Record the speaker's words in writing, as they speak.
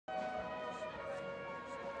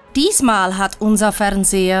Diesmal hat unser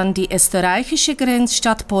Fernsehen die österreichische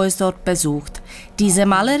Grenzstadt Poysdorf besucht. Diese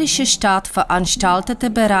malerische Stadt veranstaltete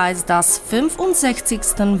bereits das 65.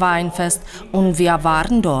 Weinfest und wir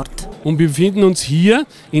waren dort. Und wir befinden uns hier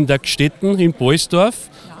in der Stadt in Poysdorf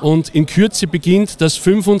und in Kürze beginnt das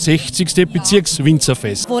 65.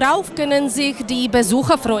 Bezirkswinzerfest. Worauf können sich die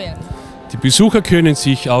Besucher freuen? Die Besucher können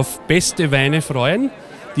sich auf beste Weine freuen,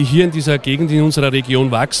 die hier in dieser Gegend in unserer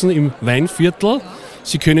Region wachsen, im Weinviertel.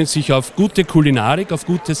 Sie können sich auf gute Kulinarik, auf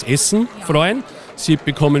gutes Essen freuen. Sie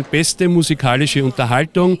bekommen beste musikalische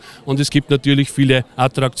Unterhaltung und es gibt natürlich viele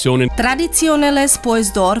Attraktionen. Traditionelles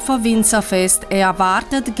Poysdorfer Winzerfest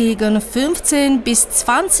erwartet gegen 15.000 bis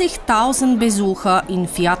 20.000 Besucher in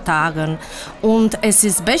 4 Tagen. Und es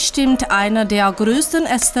ist bestimmt einer der größten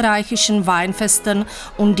österreichischen Weinfesten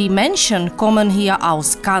und die Menschen kommen hier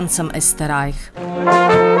aus ganzem Österreich.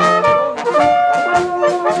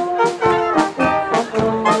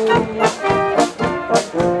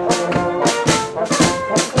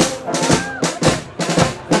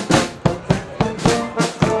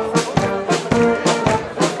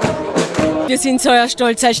 Wir sind so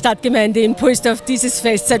stolz als Stadtgemeinde in Poysdorf, dieses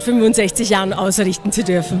Fest seit 65 Jahren ausrichten zu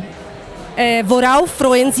dürfen. Worauf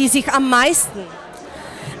freuen Sie sich am meisten?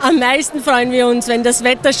 Am meisten freuen wir uns, wenn das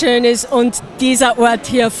Wetter schön ist und dieser Ort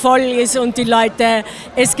hier voll ist und die Leute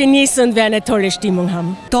es genießen und wir eine tolle Stimmung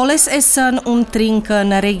haben. Tolles Essen und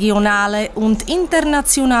Trinken, regionale und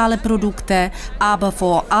internationale Produkte, aber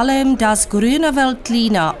vor allem das grüne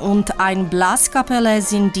Veltliner und ein Blaskapelle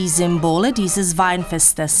sind die Symbole dieses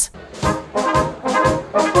Weinfestes.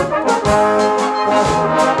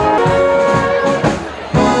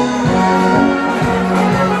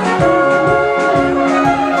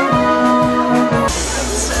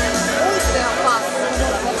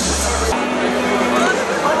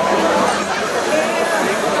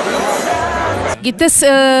 Gibt es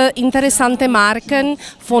interessante Marken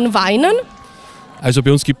von Weinen? Also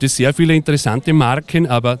bei uns gibt es sehr viele interessante Marken,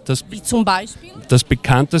 aber Wie zum Beispiel?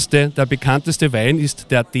 der bekannteste Wein ist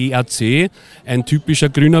der DAC, ein typischer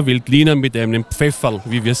grüner Veltliner mit einem Pfefferl,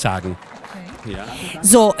 wie wir sagen. Okay. Ja.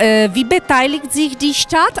 So, wie beteiligt sich die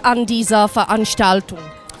Stadt an dieser Veranstaltung?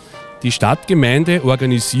 Die Stadtgemeinde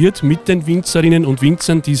organisiert mit den Winzerinnen und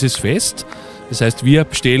Winzern dieses Fest. Das heißt, wir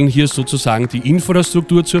stellen hier sozusagen die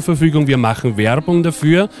Infrastruktur zur Verfügung, wir machen Werbung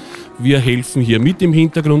dafür, wir helfen hier mit im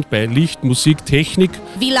Hintergrund bei Licht, Musik, Technik.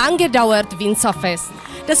 Wie lange dauert Winzerfest?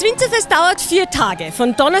 Das Winzerfest dauert 4 Tage,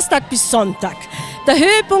 von Donnerstag bis Sonntag. Der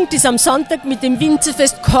Höhepunkt ist am Sonntag mit dem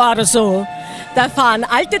Winzerfest Corso. Da fahren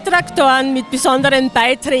alte Traktoren mit besonderen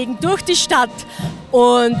Beiträgen durch die Stadt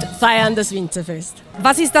und feiern das Winzerfest.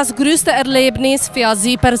 Was ist das größte Erlebnis für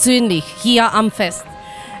Sie persönlich hier am Fest?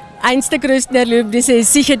 Eins der größten Erlebnisse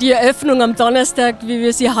ist sicher die Eröffnung am Donnerstag, wie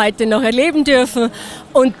wir sie heute noch erleben dürfen,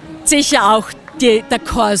 und sicher auch der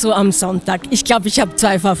Corso am Sonntag. Ich glaube, ich habe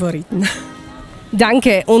 2 Favoriten.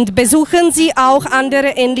 Danke. Und besuchen Sie auch andere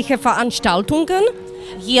ähnliche Veranstaltungen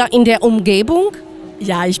hier in der Umgebung?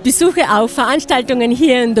 Ja, ich besuche auch Veranstaltungen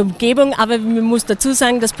hier in der Umgebung, aber man muss dazu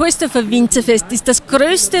sagen, das Poysdorfer Winzerfest ist das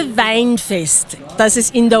größte Weinfest, das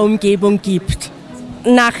es in der Umgebung gibt.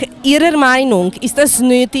 Nach Ihrer Meinung, ist es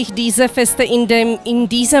nötig, diese Feste in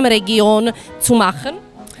dieser Region zu machen?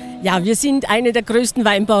 Ja, wir sind eine der größten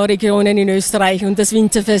Weinbauregionen in Österreich und das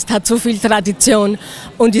Winzerfest hat so viel Tradition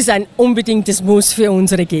und ist ein unbedingtes Muss für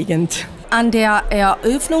unsere Gegend. An der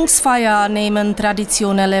Eröffnungsfeier nehmen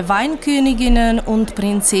traditionelle Weinköniginnen und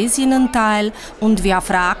Prinzessinnen teil und wir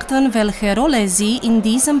fragten, welche Rolle sie in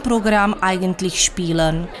diesem Programm eigentlich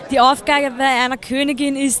spielen. Die Aufgabe einer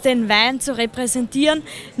Königin ist, den Wein zu repräsentieren.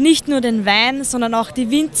 Nicht nur den Wein, sondern auch die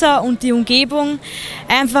Winzer und die Umgebung.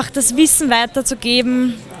 Einfach das Wissen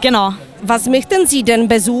weiterzugeben. Genau. Was möchten Sie den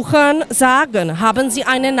Besuchern sagen? Haben Sie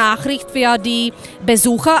eine Nachricht für die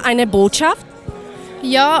Besucher, eine Botschaft?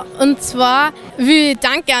 Ja, und zwar will ich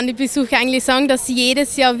Danke an die Besucher eigentlich sagen, dass sie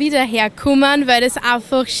jedes Jahr wieder herkommen, weil das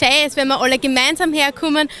einfach schön ist, wenn wir alle gemeinsam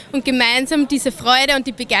herkommen und gemeinsam diese Freude und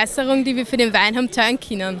die Begeisterung, die wir für den Wein haben, teilen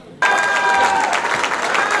können.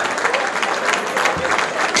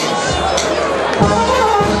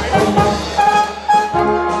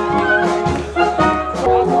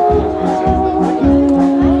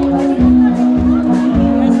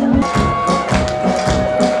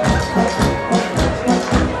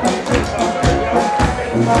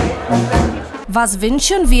 Was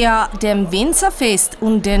wünschen wir dem Winzerfest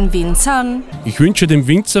und den Winzern? Ich wünsche dem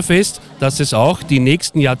Winzerfest, dass es auch die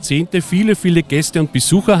nächsten Jahrzehnte viele, viele Gäste und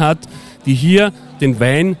Besucher hat, die hier den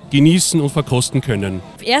Wein genießen und verkosten können.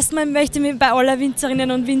 Erstmal möchte ich mich bei allen Winzerinnen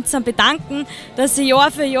und Winzern bedanken, dass sie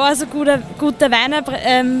Jahr für Jahr so gute Weine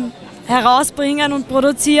herausbringen und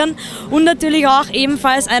produzieren und natürlich auch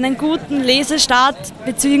ebenfalls einen guten Lesestart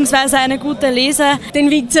bzw. eine gute Lese. Den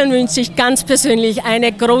Winzern wünsche ich ganz persönlich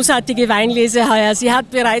eine großartige Weinlese heuer. Sie hat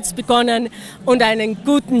bereits begonnen und einen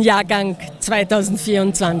guten Jahrgang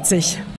 2024.